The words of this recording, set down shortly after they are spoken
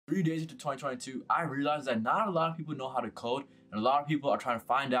3 days into 2022, I realized that not a lot of people know how to code, and a lot of people are trying to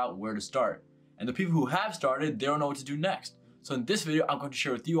find out where to start. And the people who have started, they don't know what to do next. So in this video, I'm going to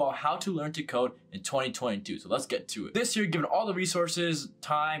share with you all how to learn to code in 2022. So let's get to it. This year, given all the resources,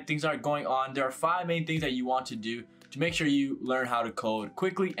 time, things that are going on, there are 5 main things that you want to do to make sure you learn how to code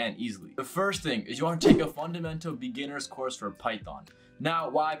quickly and easily. The first thing is you want to take a fundamental beginner's course for Python.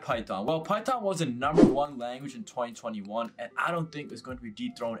 Now, why Python? Well, Python was the #1 language in 2021, and I don't think it's going to be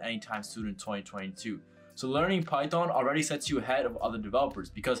dethroned anytime soon in 2022. So learning Python already sets you ahead of other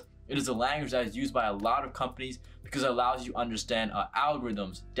developers because it is a language that is used by a lot of companies because it allows you to understand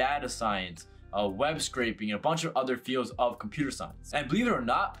algorithms, data science, web scraping, and a bunch of other fields of computer science. And believe it or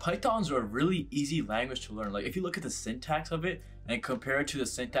not, Python's a really easy language to learn. Like if you look at the syntax of it and compare it to the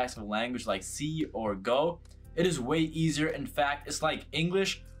syntax of a language like C or Go, it is way easier. In fact, it's like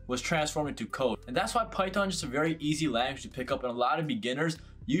English was transformed into code. And that's why Python is just a very easy language to pick up, and a lot of beginners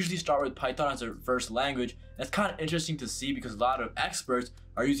usually start with Python as their first language. That's kind of interesting to see because a lot of experts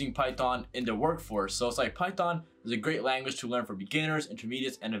are using Python in their workforce. So it's like Python is a great language to learn for beginners,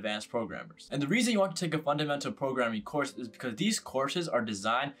 intermediates, and advanced programmers. And the reason you want to take a fundamental programming course is because these courses are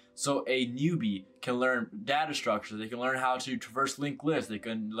designed so a newbie can learn data structures, they can learn how to traverse linked lists, they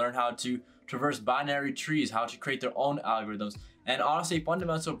can learn how to traverse binary trees, how to create their own algorithms. And honestly, a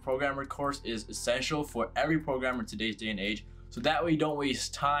fundamental programmer course is essential for every programmer in today's day and age. So that way you don't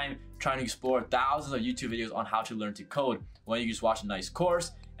waste time trying to explore thousands of YouTube videos on how to learn to code when you just watch a nice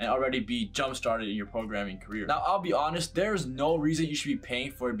course and already be jump started in your programming career. Now, I'll be honest, there's no reason you should be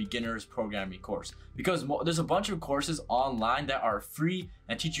paying for a beginner's programming course because there's a bunch of courses online that are free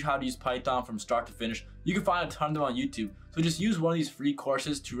and teach you how to use Python from start to finish. You can find a ton of them on YouTube. So just use one of these free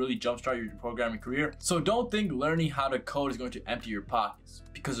courses to really jumpstart your programming career. So don't think learning how to code is going to empty your pockets,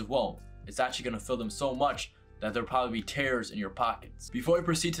 because it won't. It's actually going to fill them so much that there'll probably be tears in your pockets. Before we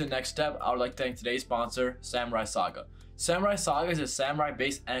proceed to the next step, I would like to thank today's sponsor, Samurai Saga. Samurai Saga is a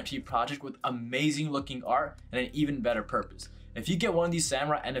samurai-based NFT project with amazing looking art and an even better purpose. If you get one of these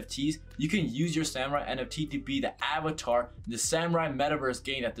Samurai NFTs, you can use your Samurai NFT to be the avatar in the Samurai Metaverse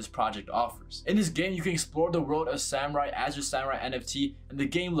game that this project offers. In this game, you can explore the world of Samurai as your Samurai NFT, and the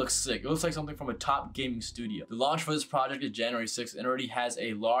game looks sick. It looks like something from a top gaming studio. The launch for this project is January 6th and already has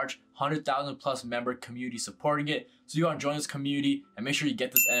a large 100,000 plus member community supporting it. So you want to join this community and make sure you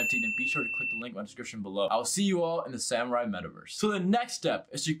get this NFT, then be sure to click the link in my description below. I'll see you all in the Samurai Metaverse. So the next step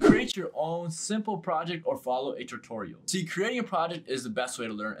is to create your own simple project or follow a tutorial. See, creating a project is the best way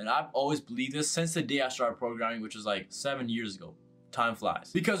to learn, and I've always believed this since the day I started programming, which was like 7 years ago. Time flies.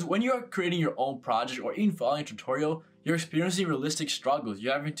 Because when you are creating your own project or even following a tutorial, you're experiencing realistic struggles.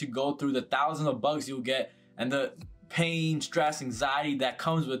 You're having to go through the thousands of bugs you'll get and the pain, stress, anxiety that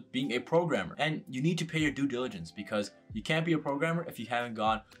comes with being a programmer. And you need to pay your due diligence because you can't be a programmer if you haven't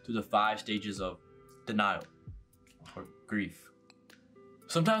gone through the 5 stages of denial or grief.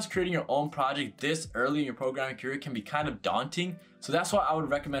 Sometimes creating your own project this early in your programming career can be kind of daunting, so that's why I would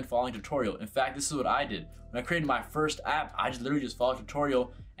recommend following a tutorial. In fact, this is what I did. When I created my first app, I just literally followed a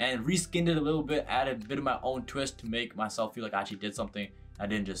tutorial and reskinned it a little bit, added a bit of my own twist to make myself feel like I actually did something. I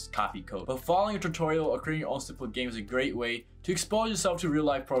didn't just copy code. But following a tutorial or creating your own simple game is a great way to expose yourself to real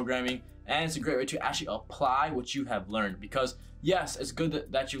life programming, and it's a great way to actually apply what you have learned. Because yes, it's good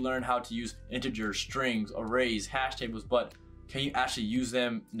that you learn how to use integers, strings, arrays, hash tables, but can you actually use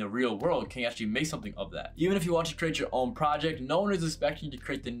them in the real world? Can you actually make something of that? Even if you want to create your own project, no one is expecting you to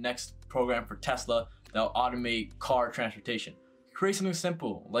create the next program for Tesla that will automate car transportation. Create something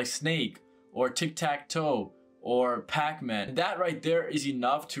simple like Snake or Tic-Tac-Toe or Pac-Man. That right there is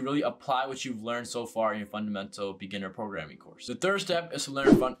enough to really apply what you've learned so far in your fundamental beginner programming course. The third step is to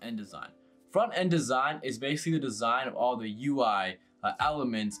learn front-end design. Front-end design is basically the design of all the UI,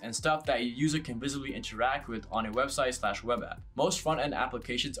 elements, and stuff that a user can visibly interact with on a website/web app. Most front-end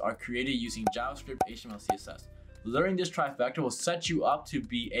applications are created using JavaScript, HTML, CSS. Learning this trifecta will set you up to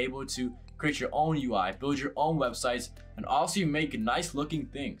be able to create your own UI, build your own websites, and also make nice looking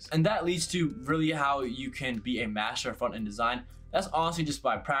things. And that leads to really how you can be a master of front-end design. That's honestly just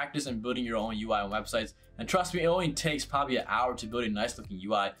by practice and building your own UI and websites. And trust me, it only takes probably an hour to build a nice looking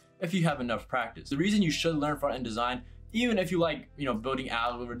UI if you have enough practice. The reason you should learn front-end design, even if you like, building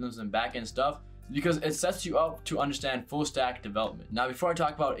algorithms and back-end stuff, because it sets you up to understand full stack development. Now, before I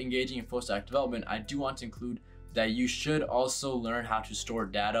talk about engaging in full stack development, I do want to include that you should also learn how to store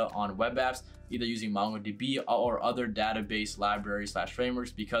data on web apps, either using MongoDB or other database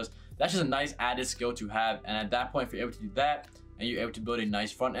libraries/frameworks, because that's just a nice added skill to have. And at that point, if you're able to do that and you're able to build a nice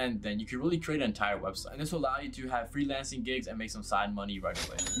front end, then you can really create an entire website. And this will allow you to have freelancing gigs and make some side money right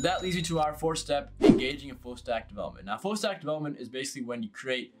away. That leads you to our fourth step, engaging in full stack development. Now, full stack development is basically when you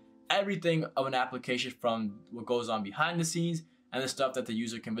create everything of an application, from what goes on behind the scenes and the stuff that the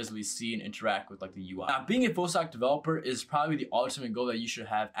user can visibly see and interact with, like the UI. Now, being a full stack developer is probably the ultimate goal that you should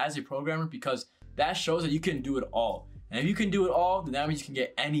have as a programmer, because that shows that you can do it all. And if you can do it all, then that means you can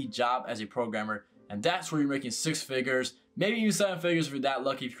get any job as a programmer. And that's where you're making 6 figures, maybe even 7 figures if you're that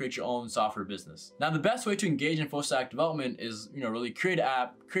lucky if you create your own software business. Now, the best way to engage in full stack development is, really create an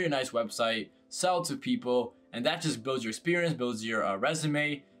app, create a nice website, sell it to people, and that just builds your experience, builds your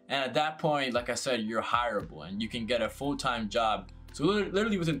resume. And at that point, like I said, you're hireable and you can get a full-time job. So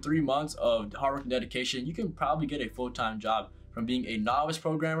literally within 3 months of hard work and dedication, you can probably get a full-time job from being a novice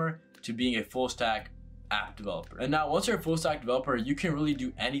programmer to being a full stack app developer. And now once you're a full stack developer, you can really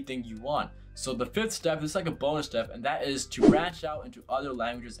do anything you want. So the 5th step is like a bonus step, and that is to branch out into other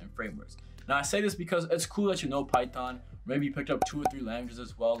languages and frameworks. Now I say this because it's cool that you know Python, maybe you picked up 2 or 3 languages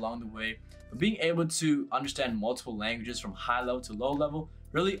as well along the way, but being able to understand multiple languages from high level to low level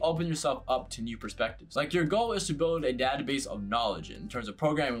really opens yourself up to new perspectives. Like, your goal is to build a database of knowledge in terms of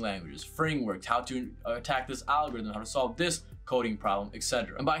programming languages, frameworks, how to attack this algorithm, how to solve this coding problem,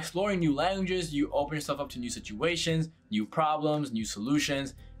 etc. And by exploring new languages, you open yourself up to new situations, new problems, new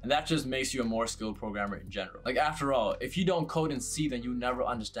solutions, and that just makes you a more skilled programmer in general. Like, after all, if you don't code in C, then you never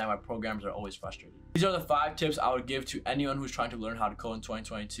understand why programmers are always frustrated. These are the 5 tips I would give to anyone who's trying to learn how to code in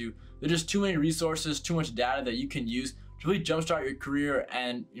 2022. There's just too many resources, too much data that you can use to really jumpstart your career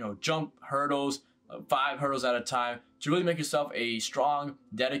and jump hurdles, 5 hurdles at a time, to really make yourself a strong,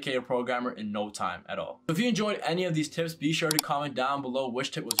 dedicated programmer in no time at all. So if you enjoyed any of these tips, be sure to comment down below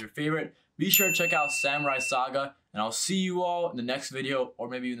which tip was your favorite. Be sure to check out Samurai Saga, and I'll see you all in the next video, or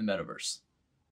maybe in the metaverse.